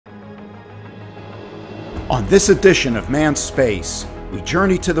On this edition of Manned Space, we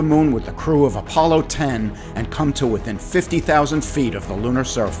journey to the moon with the crew of Apollo 10 and come to within 50,000 feet of the lunar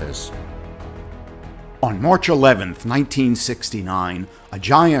surface. On March 11, 1969, a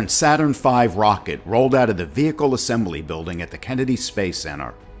giant Saturn V rocket rolled out of the Vehicle Assembly Building at the Kennedy Space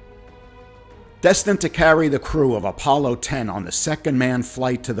Center. Destined to carry the crew of Apollo 10 on the second manned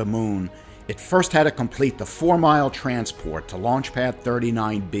flight to the moon, it first had to complete the 4-mile transport to Launch Pad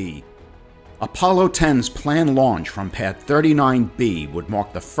 39B. Apollo 10's planned launch from Pad 39B would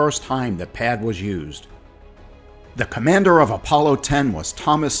mark the first time the pad was used. The commander of Apollo 10 was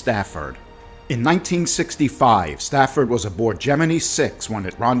Thomas Stafford. In 1965, Stafford was aboard Gemini 6 when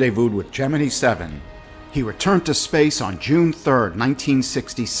it rendezvoused with Gemini 7. He returned to space on June 3,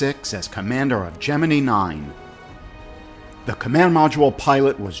 1966 as commander of Gemini 9. The command module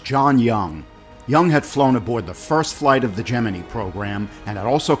pilot was John Young. Young had flown aboard the first flight of the Gemini program and had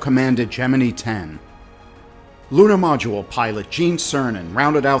also commanded Gemini 10. Lunar Module pilot Gene Cernan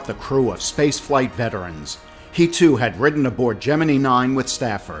rounded out the crew of spaceflight veterans. He too had ridden aboard Gemini 9 with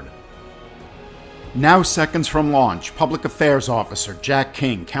Stafford. Now seconds from launch, Public Affairs Officer Jack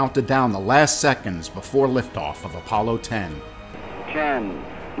King counted down the last seconds before liftoff of Apollo 10. 10,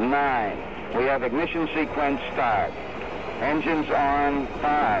 9, we have ignition sequence start. Engines on,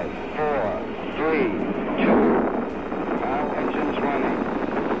 5, 4, 3, 2. Now engines running.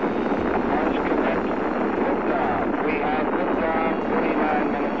 Launch commit. Liftoff. We have liftoff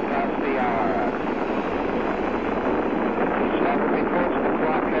 39 minutes past the hour. Stafford reports the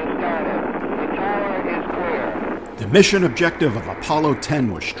clock has started. The tower is clear. The mission objective of Apollo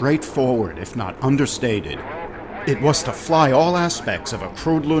 10 was straightforward, if not understated. It was to fly all aspects of a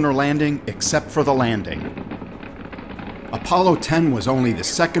crewed lunar landing except for the landing. Apollo 10 was only the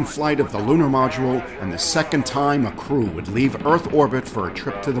second flight of the Lunar Module and the second time a crew would leave Earth orbit for a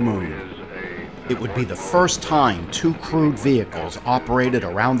trip to the moon. It would be the first time two crewed vehicles operated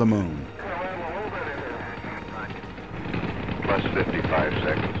around the moon. Plus 55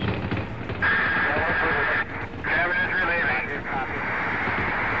 seconds.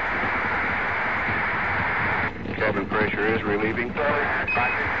 Cabin pressure is relieving.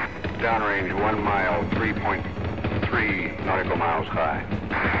 Downrange 1 mile, 3.3 nautical miles high.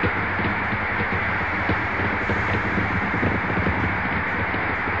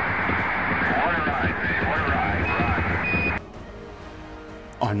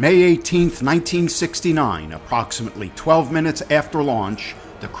 On May 18, 1969, approximately 12 minutes after launch,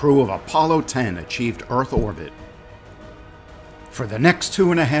 the crew of Apollo 10 achieved Earth orbit. For the next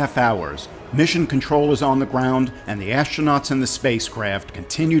 2.5 hours, mission controllers on the ground and the astronauts in the spacecraft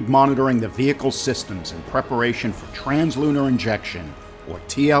continued monitoring the vehicle systems in preparation for translunar injection, or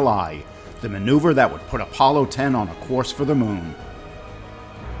TLI, the maneuver that would put Apollo 10 on a course for the moon.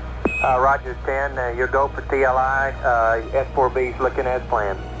 Roger 10, your go for TLI, S4B is looking as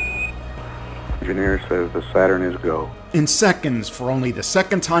planned. Engineer says the Saturn is go. In seconds, for only the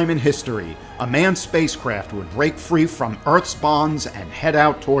second time in history, a manned spacecraft would break free from Earth's bonds and head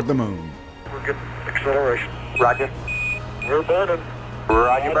out toward the moon. We're getting acceleration. Roger. We're burning.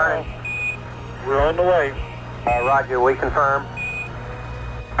 Roger, burn. We're on the way. Roger, we confirm.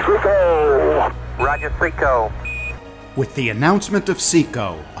 Seco! Roger, Seco. With the announcement of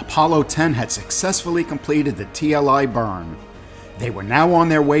SECO, Apollo 10 had successfully completed the TLI burn. They were now on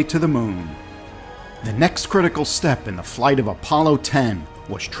their way to the moon. The next critical step in the flight of Apollo 10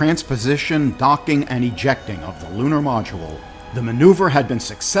 was transposition, docking, and ejecting of the Lunar Module. The maneuver had been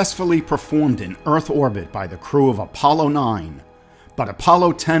successfully performed in Earth orbit by the crew of Apollo 9, but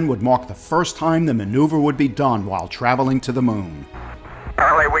Apollo 10 would mark the first time the maneuver would be done while traveling to the moon.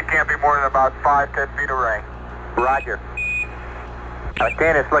 Apparently we can't be more than about 5-10 feet away. Roger.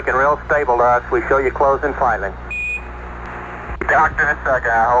 10, it's looking real stable to us. We show you closing finally. Docked in a second,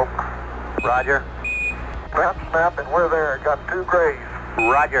 I hope. Roger. Snap, and we're there. Got 2 grays.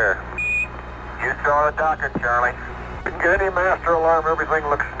 Roger. You saw the docking, Charlie. Didn't get any master alarm. Everything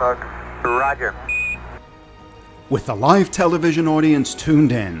looks snug. Roger. With the live television audience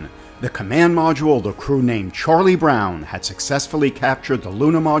tuned in, the command module the crew named Charlie Brown had successfully captured the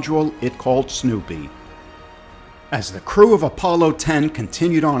lunar module it called Snoopy. As the crew of Apollo 10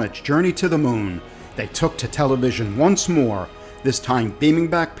 continued on its journey to the moon, they took to television once more, this time beaming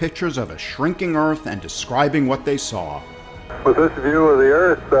back pictures of a shrinking Earth and describing what they saw. With this view of the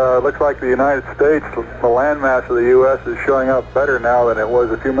Earth, looks like the United States, the landmass of the U.S. is showing up better now than it was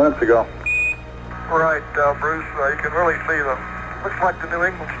a few minutes ago. Right, Bruce, you can really see looks like the New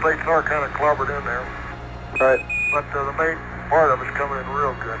England states are kind of clobbered in there. Right. But the main part of it's coming in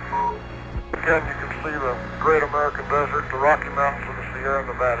real good. Again, you can see the great American desert, the Rocky Mountains, and the Sierra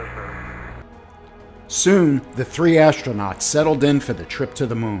Nevadas there. Soon, the three astronauts settled in for the trip to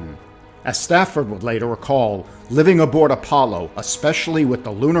the moon. As Stafford would later recall, living aboard Apollo, especially with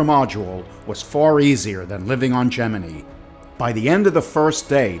the Lunar Module, was far easier than living on Gemini. By the end of the first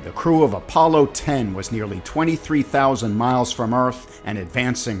day, the crew of Apollo 10 was nearly 23,000 miles from Earth and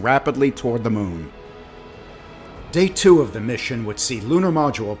advancing rapidly toward the moon. Day 2 of the mission would see Lunar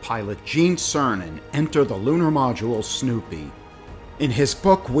Module pilot Gene Cernan enter the Lunar Module Snoopy. In his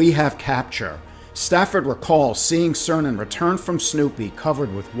book We Have Capture, Stafford recalls seeing Cernan return from Snoopy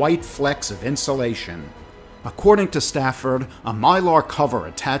covered with white flecks of insulation. According to Stafford, a mylar cover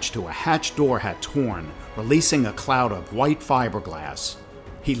attached to a hatch door had torn, releasing a cloud of white fiberglass.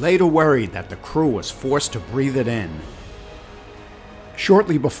 He later worried that the crew was forced to breathe it in.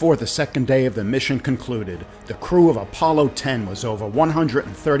 Shortly before the second day of the mission concluded, the crew of Apollo 10 was over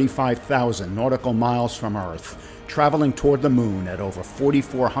 135,000 nautical miles from Earth, traveling toward the moon at over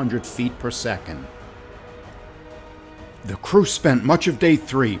 4,400 feet per second. The crew spent much of Day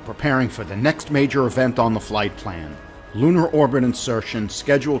 3 preparing for the next major event on the flight plan, lunar orbit insertion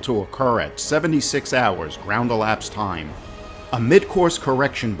scheduled to occur at 76 hours ground elapsed time. A mid-course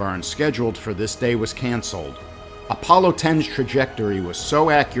correction burn scheduled for this day was canceled. Apollo 10's trajectory was so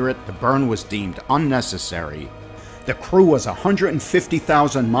accurate the burn was deemed unnecessary. The crew was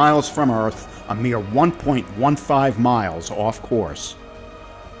 150,000 miles from Earth, a mere 1.15 miles off course.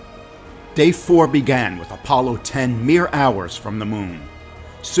 Day 4 began with Apollo 10 mere hours from the moon.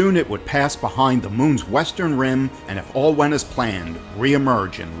 Soon it would pass behind the moon's western rim and, if all went as planned,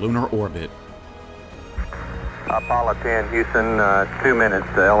 re-emerge in lunar orbit. Apollo 10, Houston, 2 minutes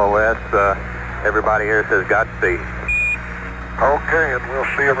to LOS. Everybody here says Godspeed. Okay, and we'll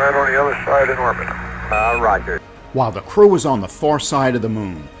see you right on the other side in orbit. Roger. While the crew was on the far side of the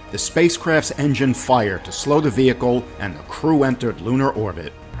moon, the spacecraft's engine fired to slow the vehicle and the crew entered lunar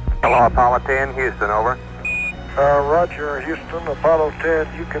orbit. Hello, Apollo 10, Houston, over. Roger, Houston, Apollo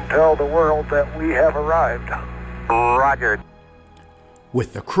 10, you can tell the world that we have arrived. Roger.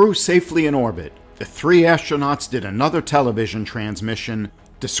 With the crew safely in orbit, the three astronauts did another television transmission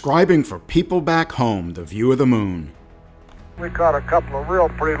describing for people back home the view of the moon. We caught a couple of real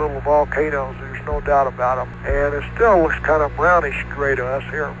pretty little volcanoes, there's no doubt about them, and it still looks kind of brownish gray to us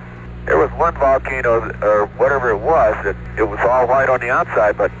here. There was one volcano, or whatever it was, that it was all white on the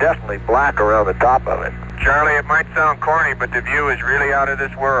outside, but definitely black around the top of it. Charlie, it might sound corny, but the view is really out of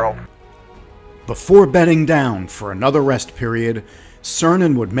this world. Before bedding down for another rest period,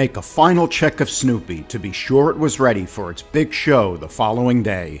 Cernan would make a final check of Snoopy to be sure it was ready for its big show the following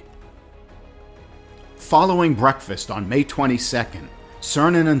day. Following breakfast on May 22nd,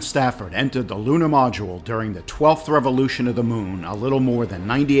 Cernan and Stafford entered the Lunar Module during the 12th revolution of the moon a little more than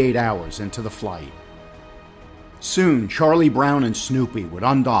 98 hours into the flight. Soon, Charlie Brown and Snoopy would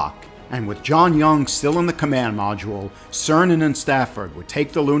undock, and with John Young still in the command module, Cernan and Stafford would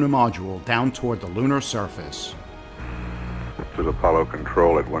take the Lunar Module down toward the lunar surface. This is Apollo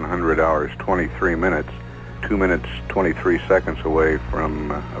Control at 100 hours 23 minutes, 2 minutes 23 seconds away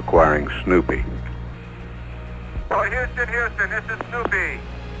from acquiring Snoopy. Oh, Houston, this is Snoopy.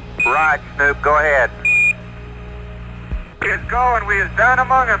 Right, Snoop, go ahead. It's going, we is down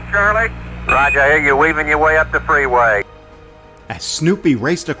among them, Charlie. Roger, I hear you weaving your way up the freeway. As Snoopy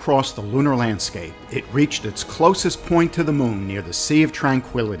raced across the lunar landscape, it reached its closest point to the moon near the Sea of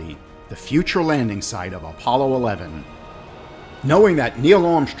Tranquility, the future landing site of Apollo 11. Knowing that Neil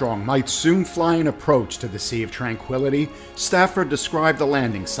Armstrong might soon fly an approach to the Sea of Tranquility, Stafford described the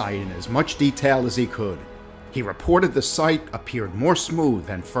landing site in as much detail as he could. He reported the site appeared more smooth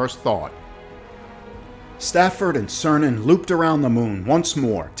than first thought. Stafford and Cernan looped around the moon once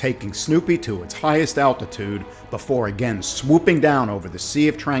more, taking Snoopy to its highest altitude before again swooping down over the Sea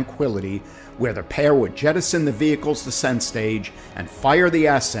of Tranquility, where the pair would jettison the vehicle's descent stage and fire the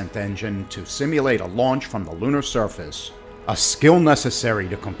ascent engine to simulate a launch from the lunar surface, a skill necessary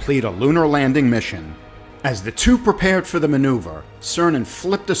to complete a lunar landing mission. As the two prepared for the maneuver, Cernan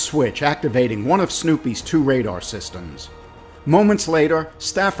flipped a switch activating one of Snoopy's 2 radar systems. Moments later,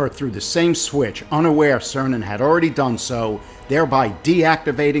 Stafford threw the same switch, unaware Cernan had already done so, thereby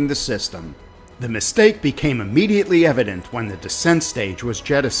deactivating the system. The mistake became immediately evident when the descent stage was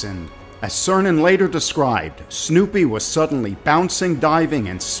jettisoned. As Cernan later described, Snoopy was suddenly bouncing, diving,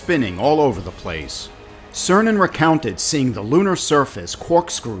 and spinning all over the place. Cernan recounted seeing the lunar surface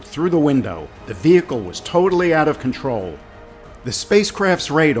corkscrew through the window. The vehicle was totally out of control. The spacecraft's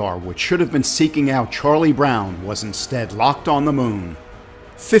radar, which should have been seeking out Charlie Brown, was instead locked on the moon.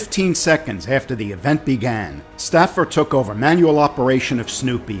 15 seconds after the event began, Stafford took over manual operation of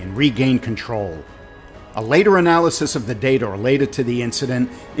Snoopy and regained control. A later analysis of the data related to the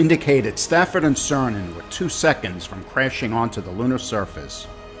incident indicated Stafford and Cernan were 2 seconds from crashing onto the lunar surface.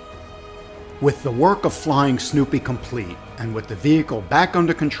 With the work of flying Snoopy complete, and with the vehicle back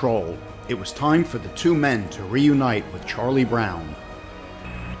under control, it was time for the two men to reunite with Charlie Brown.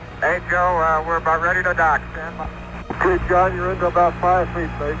 Hey, Joe, we're about ready to dock. Stand by. Okay, John, you're into about 5 feet,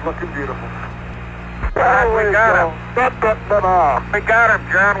 mate. Looking beautiful. We got him. We got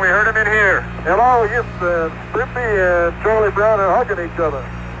him, John. We heard him in here. Hello, Houston. Snoopy and Charlie Brown are hugging each other.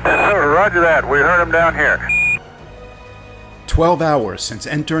 Roger that. We heard him down here. 12 hours since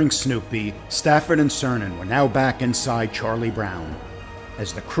entering Snoopy, Stafford and Cernan were now back inside Charlie Brown.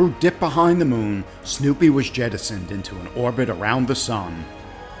 As the crew dipped behind the moon, Snoopy was jettisoned into an orbit around the sun.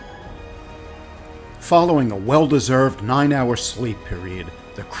 Following a well-deserved 9-hour sleep period,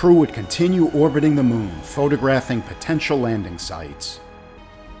 the crew would continue orbiting the moon, photographing potential landing sites.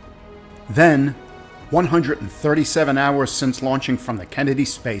 Then, 137 hours since launching from the Kennedy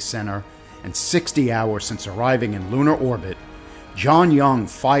Space Center, and 60 hours since arriving in lunar orbit, John Young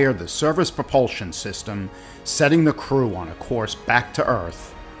fired the service propulsion system, setting the crew on a course back to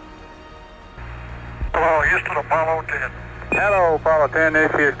Earth. Hello, Houston, Apollo 10. Hello, Apollo 10, this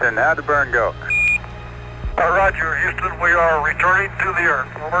is Houston. How'd the burn go? Roger, Houston, we are returning to the Earth.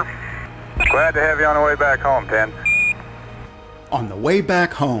 Over. Glad to have you on the way back home, 10. On the way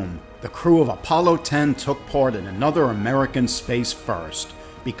back home, the crew of Apollo 10 took part in another American space first,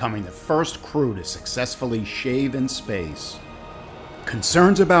 becoming the first crew to successfully shave in space.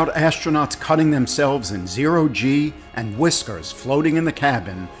 Concerns about astronauts cutting themselves in zero-G and whiskers floating in the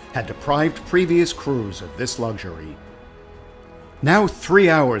cabin had deprived previous crews of this luxury. Now 3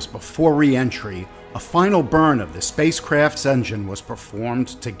 hours before re-entry, a final burn of the spacecraft's engine was performed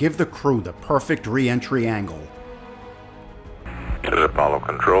to give the crew the perfect re-entry angle. This is Apollo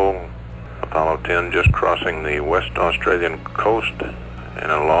Control. Apollo 10 just crossing the West Australian coast in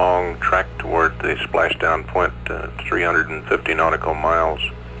a long track toward the splashdown point 350 nautical miles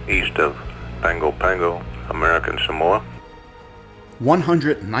east of Pago Pago, American Samoa.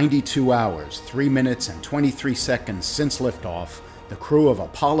 192 hours, 3 minutes and 23 seconds since liftoff, the crew of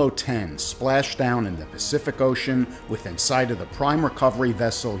Apollo 10 splashed down in the Pacific Ocean within sight of the prime recovery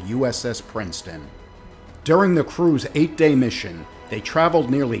vessel USS Princeton. During the crew's 8-day mission, they traveled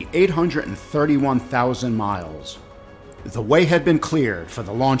nearly 831,000 miles. The way had been cleared for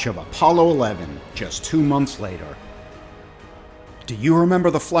the launch of Apollo 11 just 2 months later. Do you remember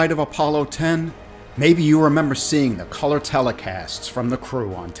the flight of Apollo 10? Maybe you remember seeing the color telecasts from the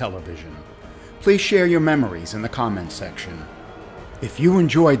crew on television. Please share your memories in the comments section. If you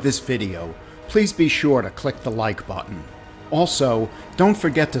enjoyed this video, please be sure to click the like button. Also, don't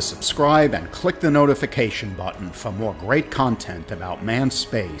forget to subscribe and click the notification button for more great content about manned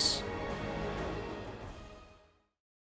space.